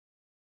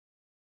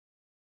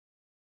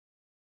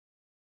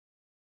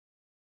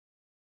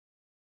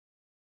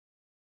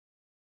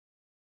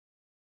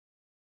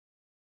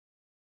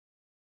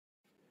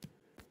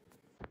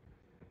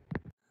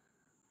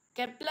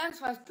Kepler's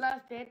first law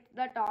states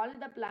that all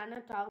the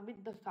planets orbit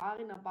the star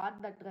in a path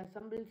that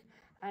resembles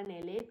an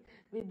ellipse,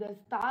 with the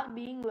star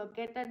being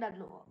located at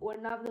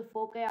one of the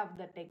foci of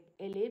the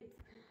ellipse.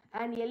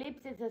 An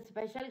ellipse is a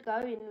special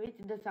curve in which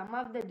the sum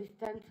of the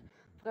distance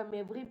from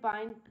every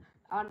point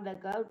on the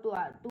curve to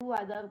two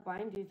other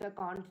points is a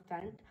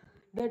constant.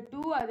 The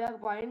two other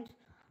points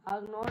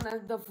are known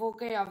as the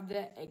foci of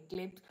the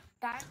ellipse.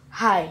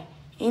 Hi,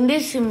 in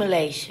this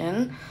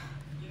simulation,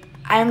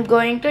 I am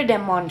going to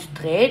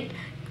demonstrate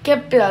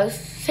Kepler's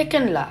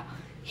second law.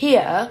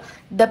 Here,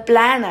 the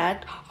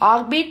planet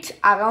orbits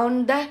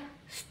around the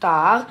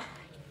star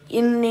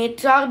in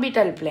its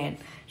orbital plane.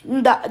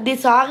 In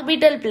this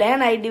orbital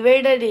plane, I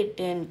divided it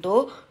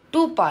into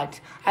two parts.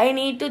 I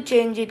need to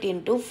change it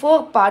into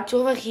 4 parts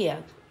over here.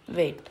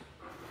 Wait.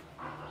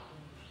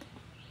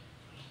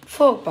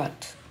 4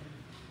 parts.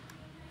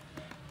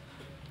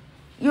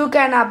 You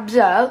can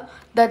observe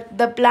that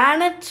the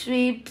planet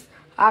sweeps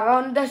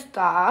around the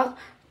star,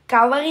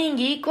 covering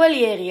equal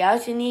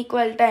areas in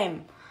equal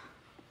time.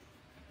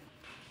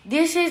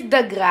 This is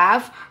the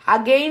graph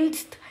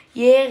against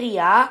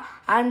area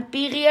and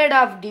period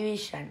of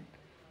division.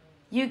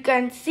 You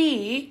can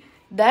see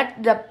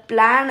that the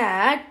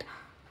planet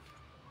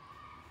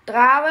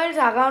travels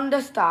around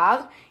the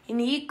star in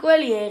equal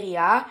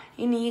area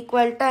in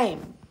equal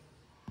time.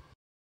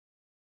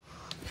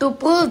 To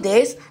prove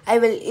this, I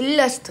will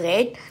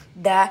illustrate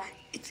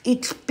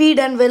its speed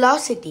and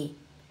velocity.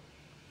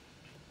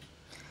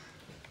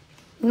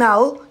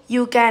 Now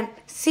you can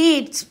see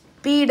its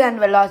speed and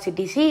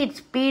velocity. See, its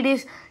speed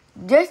is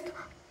just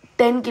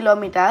 10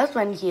 kilometers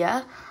from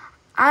here,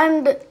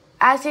 and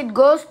as it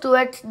goes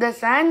towards the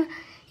sun,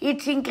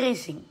 it's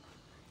increasing.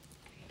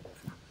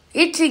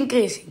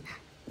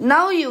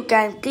 Now you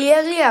can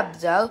clearly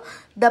observe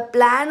the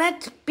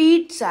planet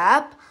speeds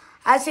up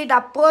as it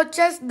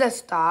approaches the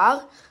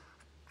star,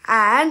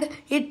 and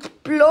it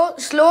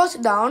slows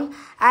down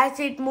as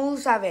it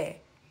moves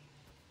away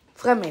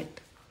from it.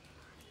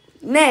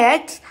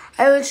 Next,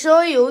 I will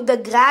show you the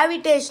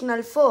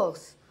gravitational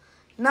force.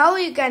 Now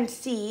you can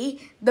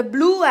see the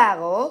blue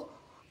arrow,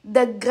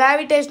 the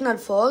gravitational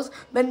force.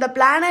 When the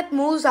planet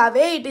moves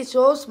away, it is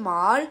so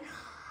small,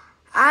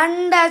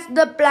 and as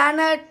the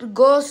planet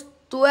goes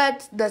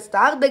towards the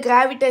star, the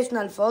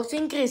gravitational force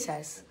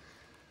increases.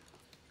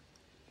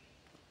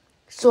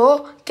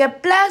 So,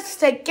 Kepler's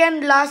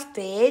second law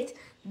states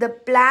the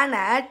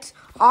planet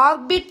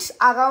orbits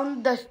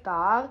around the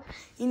star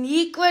in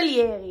equal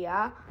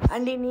area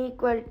and in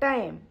equal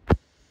time.